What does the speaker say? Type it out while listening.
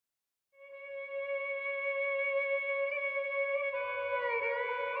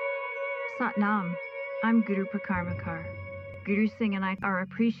Satnam. I'm Guru Prakarmakar. Guru Singh and I are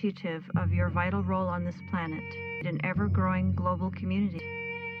appreciative of your vital role on this planet, an ever-growing global community.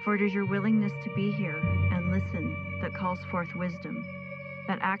 For it is your willingness to be here and listen that calls forth wisdom,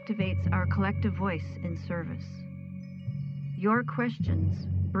 that activates our collective voice in service. Your questions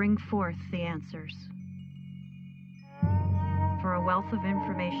bring forth the answers. For a wealth of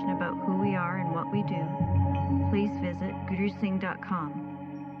information about who we are and what we do, please visit gurusingh.com.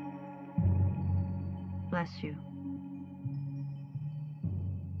 Bless you.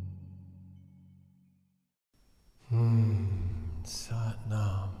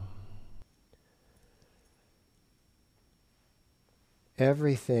 Satnam.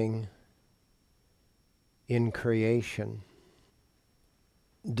 Everything in creation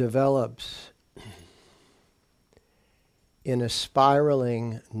develops in a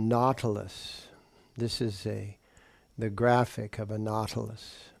spiraling nautilus. This is the graphic of a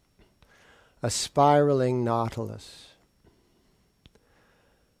nautilus. A spiraling nautilus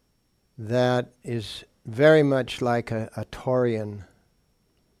that is very much like a Taurian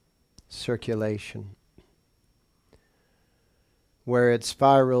circulation, where it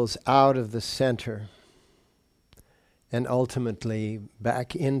spirals out of the center and ultimately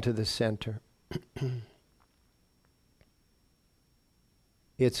back into the center.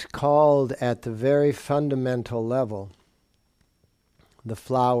 It's called, at the very fundamental level, the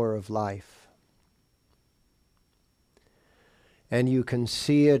flower of life. And you can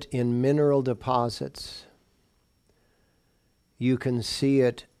see it in mineral deposits. You can see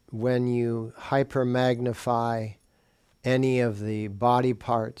it when you hypermagnify any of the body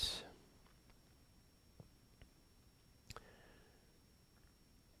parts.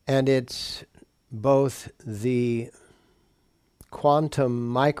 And it's both the quantum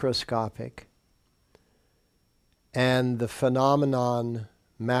microscopic and the phenomenon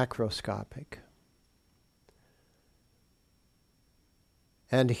macroscopic.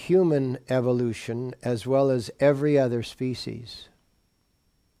 And human evolution, as well as every other species,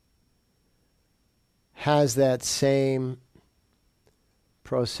 has that same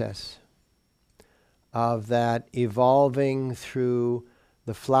process of that evolving through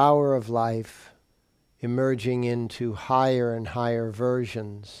the flower of life, emerging into higher and higher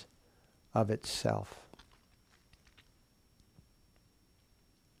versions of itself.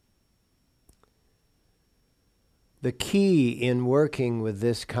 The key in working with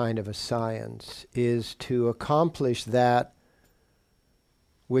this kind of a science is to accomplish that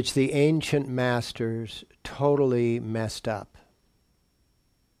which the ancient masters totally messed up.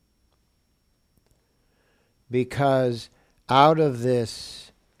 Because out of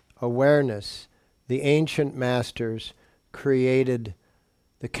this awareness, the ancient masters created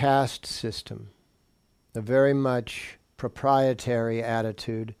the caste system, a very much proprietary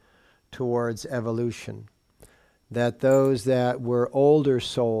attitude towards evolution. That those that were older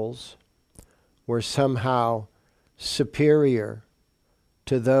souls were somehow superior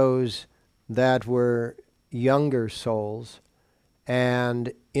to those that were younger souls,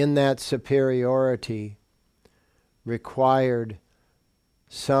 and in that superiority required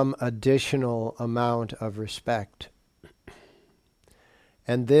some additional amount of respect.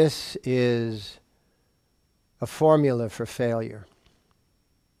 And this is a formula for failure.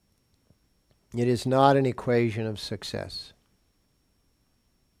 It is not an equation of success.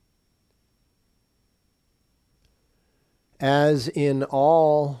 As in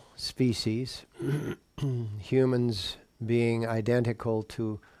all species, humans being identical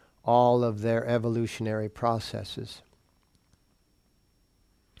to all of their evolutionary processes,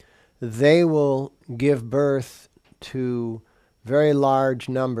 they will give birth to very large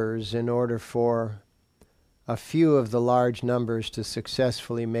numbers in order for a few of the large numbers to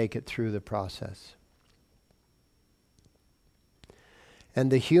successfully make it through the process. And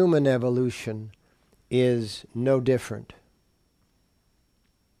the human evolution is no different.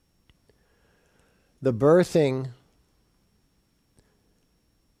 The birthing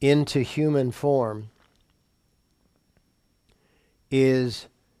into human form is,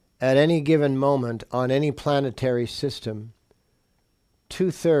 at any given moment on any planetary system,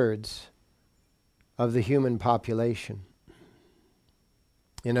 2/3 of the human population.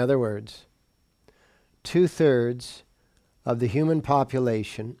 In other words, 2/3 of the human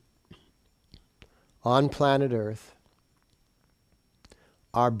population on planet Earth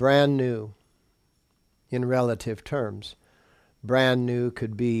are brand new in relative terms. Brand new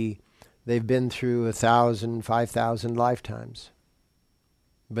could be they've been through 1,000, 5,000 lifetimes.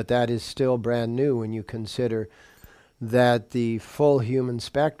 But that is still brand new when you consider that the full human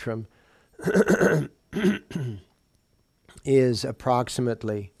spectrum is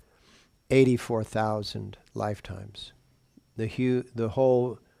approximately 84,000 lifetimes. The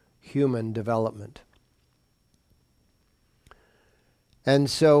whole human development. And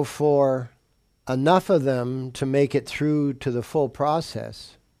so for enough of them to make it through to the full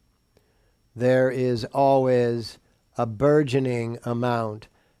process, there is always a burgeoning amount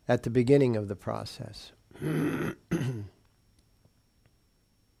at the beginning of the process.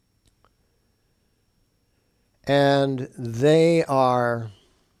 And they are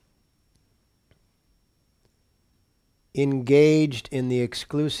engaged in the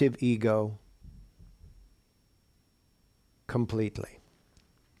exclusive ego completely.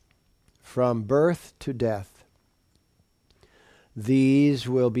 From birth to death, these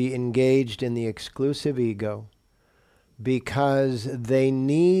will be engaged in the exclusive ego because they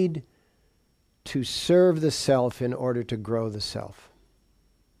need to serve the self in order to grow the self.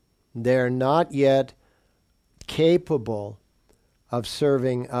 They're not yet capable of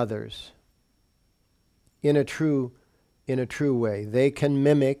serving others in a true way. They can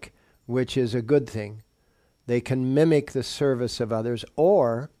mimic, which is a good thing. They can mimic the service of others,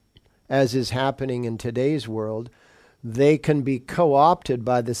 or, as is happening in today's world, they can be co-opted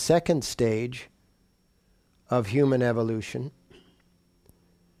by the second stage of human evolution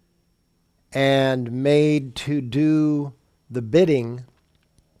and made to do the bidding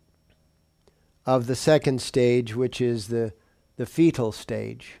of the second stage, which is the fetal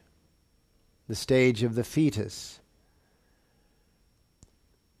stage, the stage of the fetus.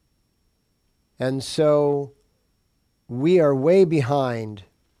 And so we are way behind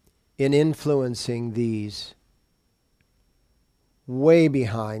in influencing these. Way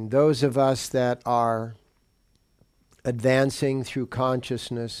behind. Those of us that are advancing through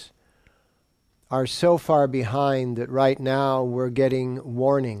consciousness are so far behind that right now we're getting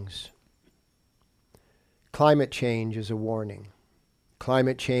warnings. Climate change is a warning.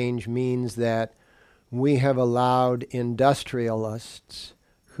 Climate change means that we have allowed industrialists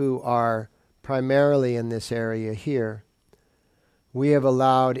who are primarily in this area here, we have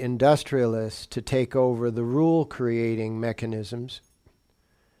allowed industrialists to take over the rule-creating mechanisms,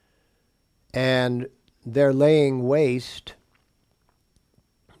 and they're laying waste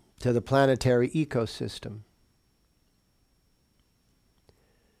to the planetary ecosystem.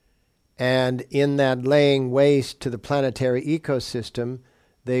 And in that laying waste to the planetary ecosystem,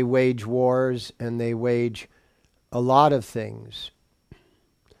 they wage wars and they wage a lot of things.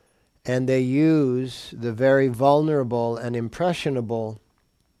 And they use the very vulnerable and impressionable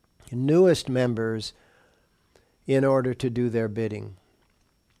newest members in order to do their bidding.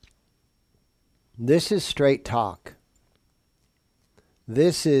 This is straight talk.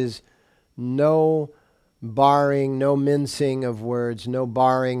 This is no barring, no mincing of words, no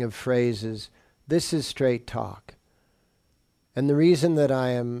barring of phrases. This is straight talk. And the reason that I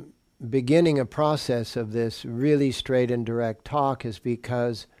am beginning a process of this really straight and direct talk is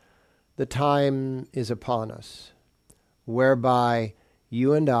because the time is upon us, whereby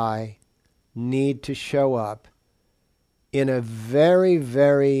you and I need to show up in a very,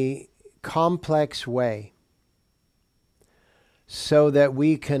 very complex way so that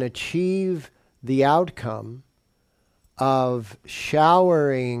we can achieve the outcome of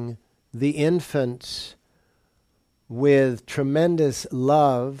showering the infants with tremendous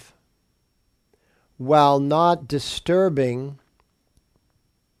love while not disturbing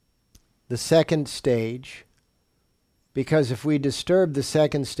the second stage, because if we disturb the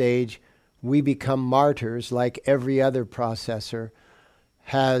second stage, we become martyrs like every other processor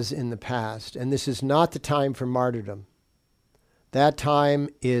has in the past. And this is not the time for martyrdom. That time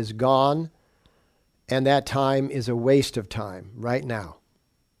is gone, and that time is a waste of time right now,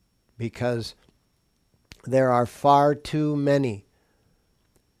 because there are far too many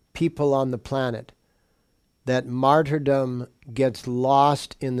people on the planet that martyrdom gets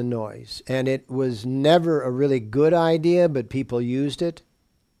lost in the noise. And it was never a really good idea, but people used it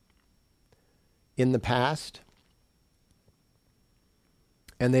in the past.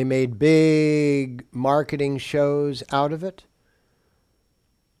 And they made big marketing shows out of it.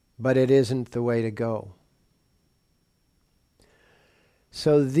 But it isn't the way to go.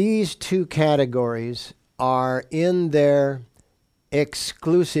 So these two categories are in their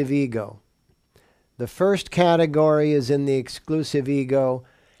exclusive ego. The first category is in the exclusive ego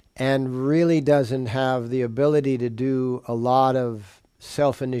and really doesn't have the ability to do a lot of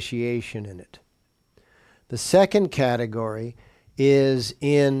self-initiation in it. The second category is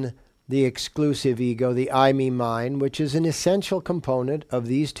in the exclusive ego, the I, me, mine, which is an essential component of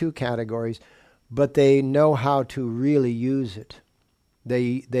these two categories, but they know how to really use it.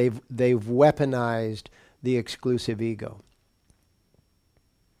 They've weaponized the exclusive ego.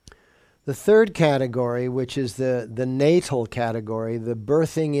 The third category, which is the natal category, the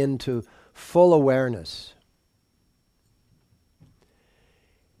birthing into full awareness,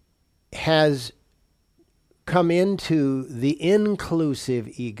 has come into the inclusive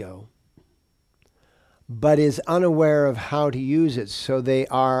ego, but is unaware of how to use it. So they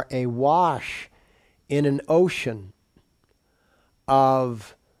are awash in an ocean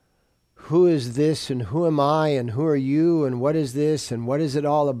of who is this and who am I and who are you and what is this and what is it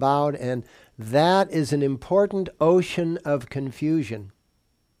all about? And that is an important ocean of confusion.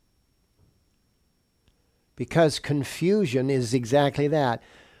 Because confusion is exactly that.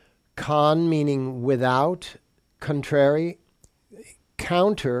 Con meaning without, contrary,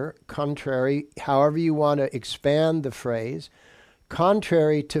 counter, contrary, however you want to expand the phrase,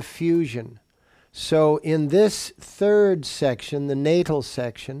 contrary to fusion. So in this third section, the natal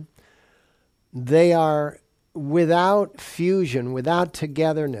section, they are without fusion, without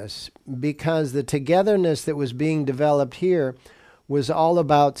togetherness, because the togetherness that was being developed here was all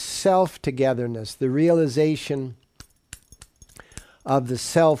about self-togetherness, the realization of the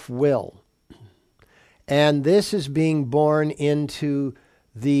self-will. And this is being born into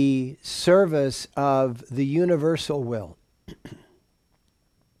the service of the universal will,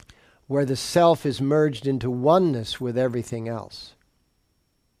 where the self is merged into oneness with everything else.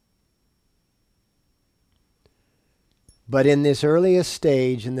 But in this earliest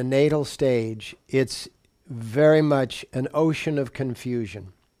stage, in the natal stage, it's very much an ocean of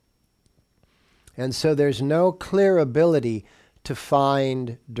confusion. And so there's no clear ability to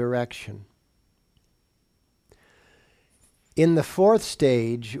find direction. In the fourth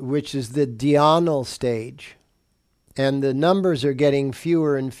stage, which is the dhyana stage, and the numbers are getting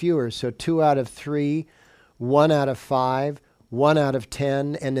fewer and fewer, so 2 out of 3, 1 out of 5, 1 out of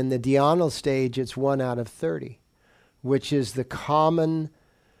 10, and in the dhyana stage it's 1 out of 30. Which is the common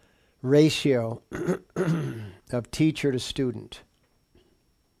ratio of teacher to student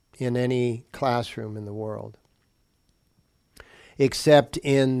in any classroom in the world. Except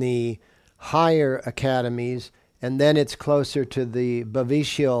in the higher academies, and then it's closer to the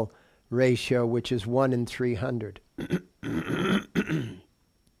Bhavishya ratio, which is 1 in 300.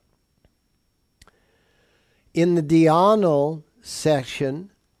 In the dhyana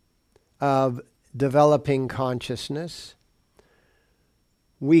section of developing consciousness,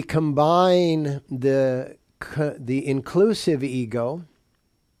 we combine the inclusive ego,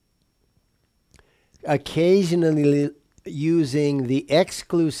 occasionally using the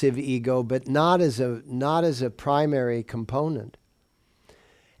exclusive ego, but not as a primary component.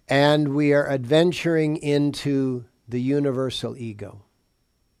 And we are adventuring into the universal ego.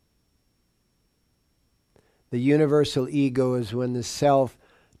 The universal ego is when the self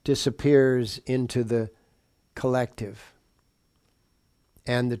disappears into the collective.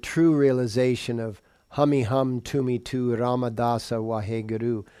 And the true realization of Hami Hum Tumi Tu Ramadasa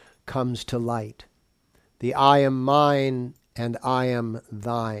Waheguru comes to light. The I am mine and I am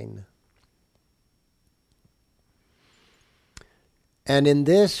thine. And in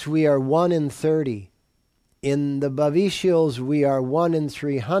this we are 1 in 30. In the Bhavishyals we are 1 in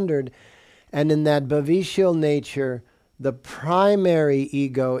 300. And in that Bhavishyal nature, the primary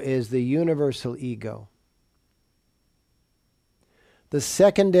ego is the universal ego. The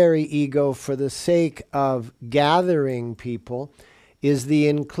secondary ego, for the sake of gathering people, is the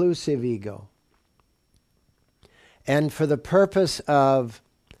inclusive ego. And for the purpose of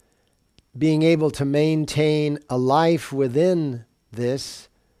being able to maintain a life within this,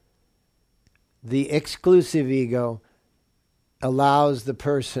 the exclusive ego allows the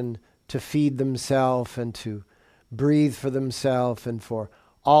person to feed themselves and to breathe for themselves and for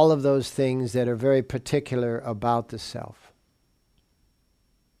all of those things that are very particular about the self.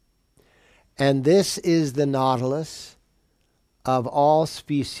 And this is the nautilus of all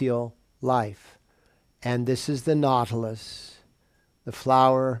special life. And this is the nautilus, the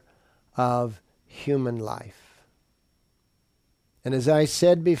flower of human life. And as I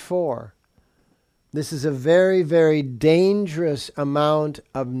said before, this is a very, very dangerous amount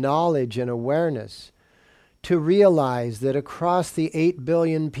of knowledge and awareness to realize that across the 8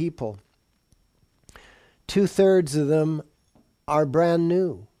 billion people, 2/3 of them are brand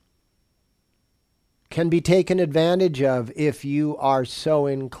new, can be taken advantage of if you are so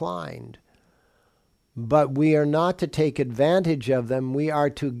inclined. But we are not to take advantage of them, we are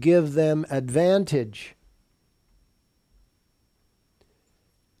to give them advantage.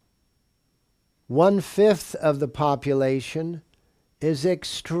 1/5 of the population is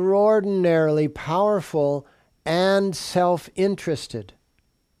extraordinarily powerful and self-interested,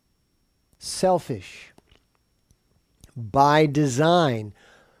 selfish, by design.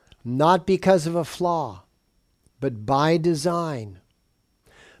 not because of a flaw, but by design,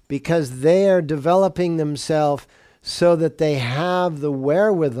 because they are developing themselves so that they have the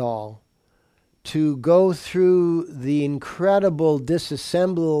wherewithal to go through the incredible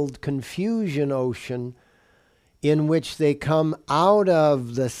disassembled confusion ocean in which they come out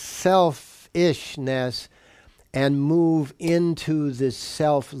of the selfishness and move into the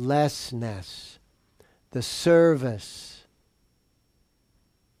selflessness, the service,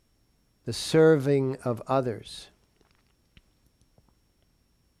 the serving of others.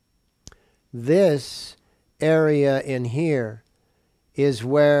 This area in here is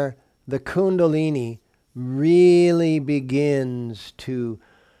where the Kundalini really begins to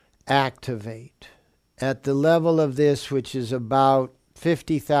activate. At the level of this, which is about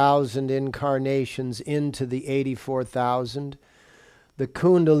 50,000 incarnations into the 84,000, the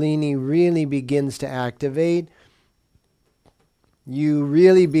Kundalini really begins to activate. You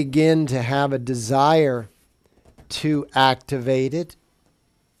really begin to have a desire to activate it,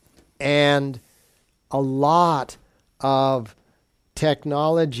 and a lot of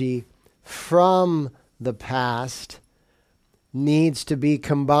technology from the past needs to be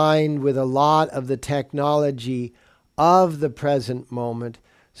combined with a lot of the technology of the present moment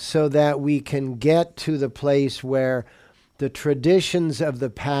so that we can get to the place where the traditions of the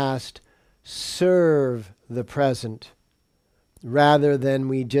past serve the present, rather than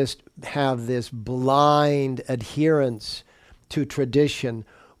we just have this blind adherence to tradition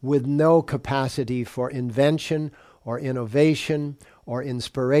with no capacity for invention or innovation or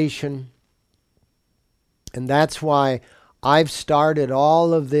inspiration. And that's why I've started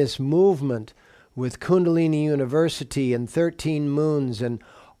all of this movement with Kundalini University and 13 Moons and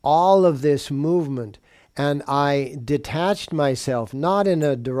all of this movement. And I detached myself, not in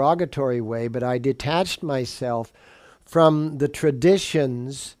a derogatory way, but I detached myself from the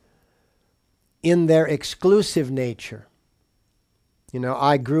traditions in their exclusive nature. You know,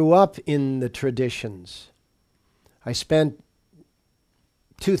 I grew up in the traditions. I spent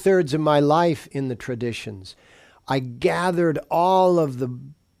 2/3 of my life in the traditions. I gathered all of the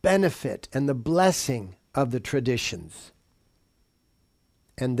benefit and the blessing of the traditions.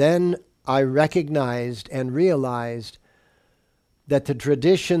 And then I recognized and realized that the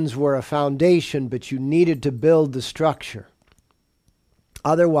traditions were a foundation, but you needed to build the structure.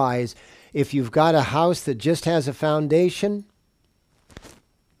 Otherwise, if you've got a house that just has a foundation,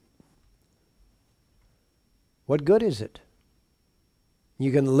 what good is it?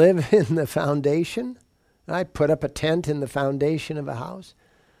 You can live in the foundation. I put up a tent in the foundation of a house.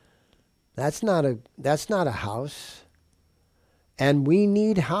 That's not a house. And we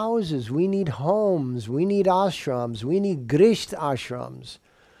need houses, we need homes, we need ashrams, we need grishth ashrams.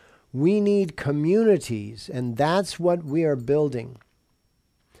 We need communities, and that's what we are building.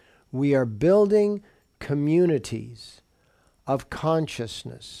 We are building communities of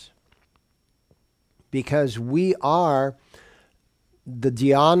consciousness because we are the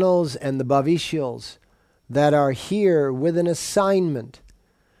dhyanals and the bhavishyals that are here with an assignment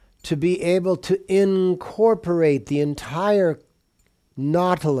to be able to incorporate the entire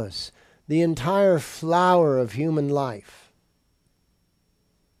nautilus, the entire flower of human life.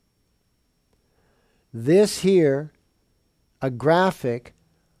 This here, a graphic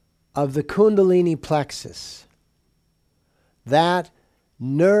of the Kundalini plexus, that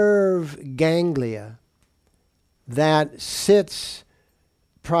nerve ganglia that sits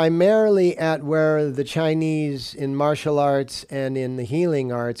primarily at where the Chinese in martial arts and in the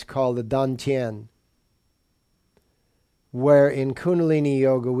healing arts call the dantian, where in Kundalini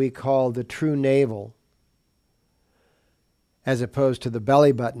Yoga we call the true navel, as opposed to the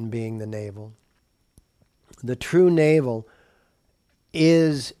belly button being the navel. The true navel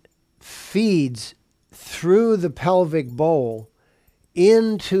feeds through the pelvic bowl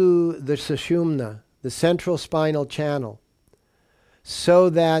into the sushumna, the central spinal channel, so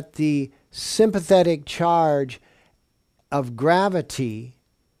that the sympathetic charge of gravity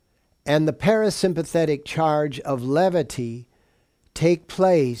and the parasympathetic charge of levity take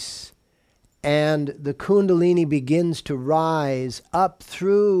place, and the Kundalini begins to rise up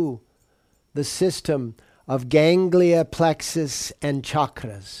through the system of ganglia, plexus, and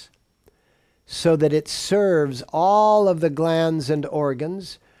chakras, so that it serves all of the glands and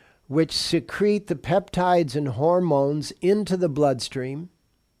organs which secrete the peptides and hormones into the bloodstream,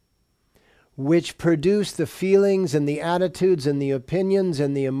 which produce the feelings and the attitudes and the opinions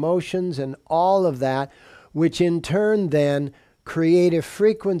and the emotions and all of that, which in turn then create a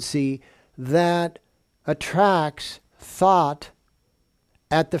frequency that attracts thought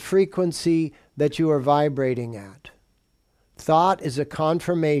at the frequency that you are vibrating at. Thought is a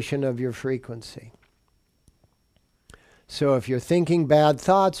confirmation of your frequency. So if you're thinking bad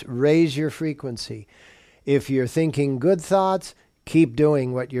thoughts, raise your frequency. If you're thinking good thoughts, keep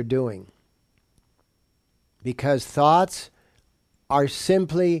doing what you're doing. Because thoughts are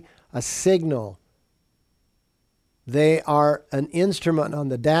simply a signal. They are an instrument on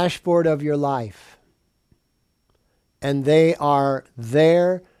the dashboard of your life. And they are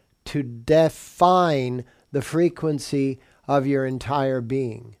there to define the frequency of your entire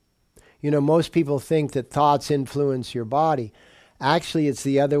being. You know, most people think that thoughts influence your body. Actually, it's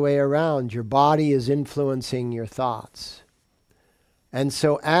the other way around. Your body is influencing your thoughts. And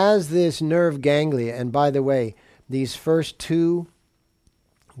so as this nerve ganglia, and by the way, these first two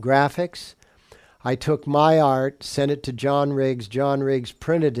graphics, I took my art, sent it to John Riggs. John Riggs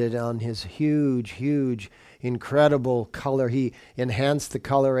printed it on his huge, incredible color. He enhanced the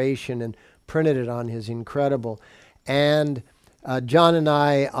coloration and printed it on his incredible. And John and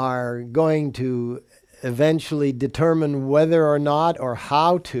I are going to eventually determine whether or not or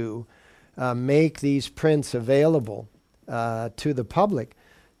how to make these prints available to the public,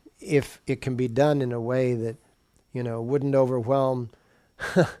 if it can be done in a way that, you know, wouldn't overwhelm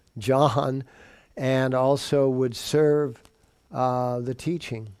John and also would serve the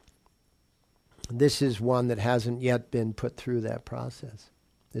teaching. This is one that hasn't yet been put through that process.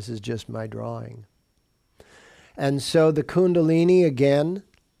 This is just my drawing. And so the Kundalini again,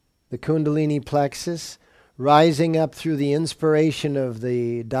 the Kundalini plexus, rising up through the inspiration of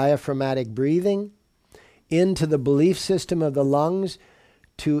the diaphragmatic breathing into the belief system of the lungs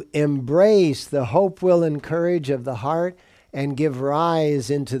to embrace the hope, will, and courage of the heart and give rise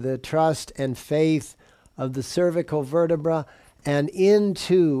into the trust and faith of the cervical vertebra and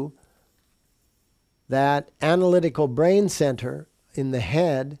into that analytical brain center in the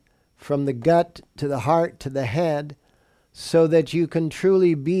head, from the gut to the heart to the head, so that you can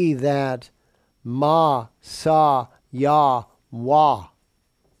truly be that Ma, Sa, Ya, Wa,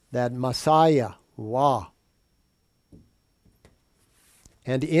 that Masaya, Wa.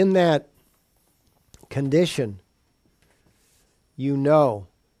 And in that condition, you know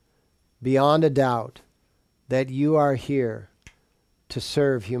beyond a doubt that you are here to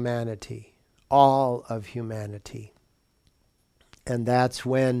serve humanity, all of humanity. And that's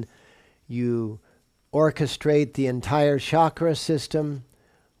when you orchestrate the entire chakra system,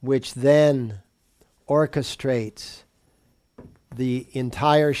 which then orchestrates the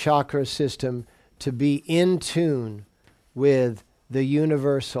entire chakra system to be in tune with the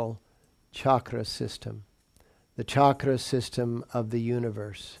universal chakra system, the chakra system of the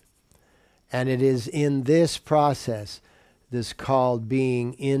universe. And it is in this process, this called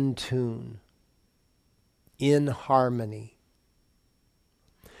being in tune, in harmony.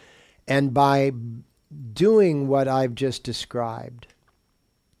 And by doing what I've just described,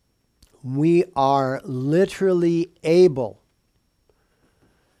 we are literally able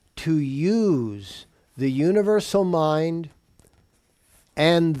to use the universal mind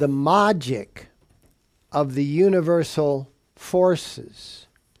and the magic of the universal forces,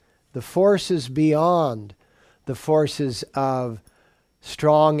 the forces beyond the forces of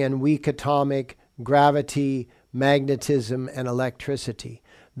strong and weak atomic gravity, magnetism, and electricity.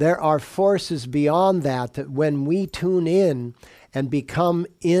 There are forces beyond that that when we tune in and become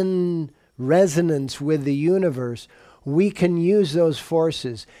in resonance with the universe, we can use those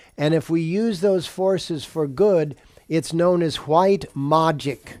forces. And if we use those forces for good, it's known as white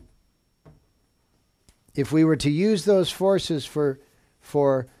magic. If we were to use those forces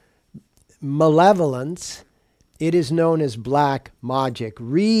for malevolence, it is known as black magic.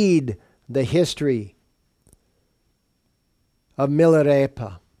 Read the history of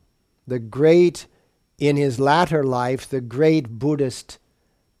Milarepa, the great, in his latter life, the great Buddhist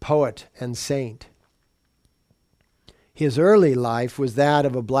poet and saint. His early life was that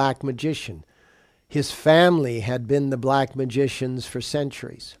of a black magician. His family had been the black magicians for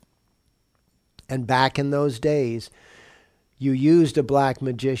centuries. And back in those days, you used a black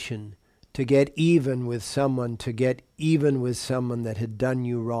magician to get even with someone, that had done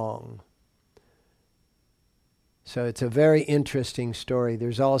you wrong. So it's a very interesting story.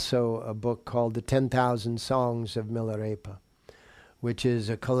 There's also a book called The 10,000 Songs of Milarepa, which is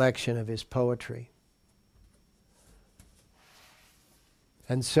a collection of his poetry.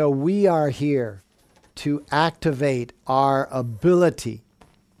 And so we are here to activate our ability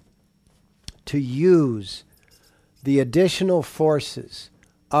to use the additional forces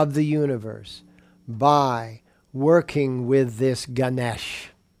of the universe by working with this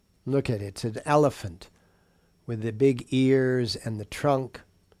Ganesh. Look at it, it's an elephant with the big ears and the trunk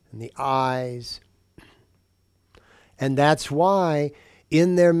and the eyes. And that's why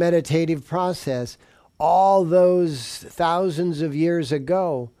in their meditative process, all those thousands of years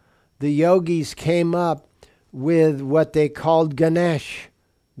ago, the yogis came up with what they called Ganesh,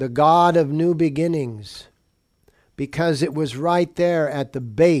 the god of new beginnings, because it was right there at the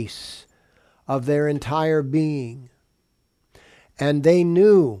base of their entire being. And they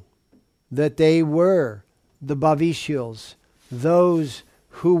knew that they were the Bhavishyas, those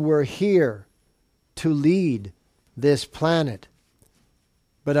who were here to lead this planet.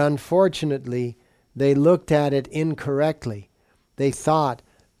 But unfortunately, they looked at it incorrectly. They thought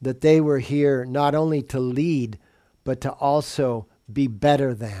that they were here not only to lead, but to also be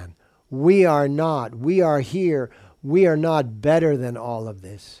better than. We are not. We are here. We are not better than all of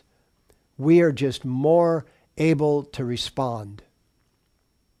this. We are just more able to respond.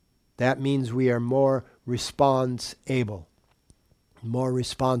 That means we are more response-able, more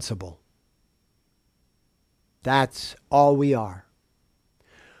responsible. That's all we are.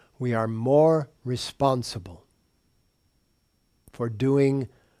 We are more responsible for doing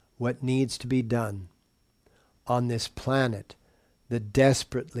what needs to be done on this planet that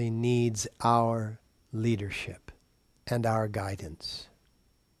desperately needs our leadership and our guidance.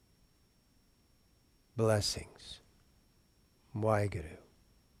 Blessings. Waheguru.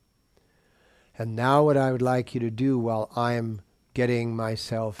 And now what I would like you to do while I am getting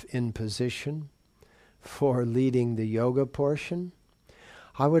myself in position for leading the yoga portion,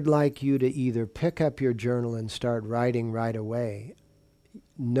 I would like you to either pick up your journal and start writing right away,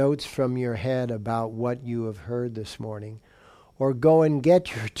 notes from your head about what you have heard this morning, or go and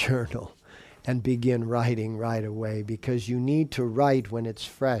get your journal and begin writing right away, because you need to write when it's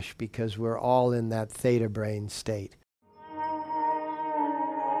fresh, because we're all in that theta brain state.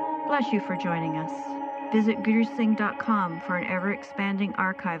 Bless you for joining us. Visit gurusingh.com for an ever-expanding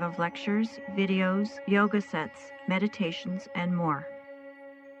archive of lectures, videos, yoga sets, meditations, and more.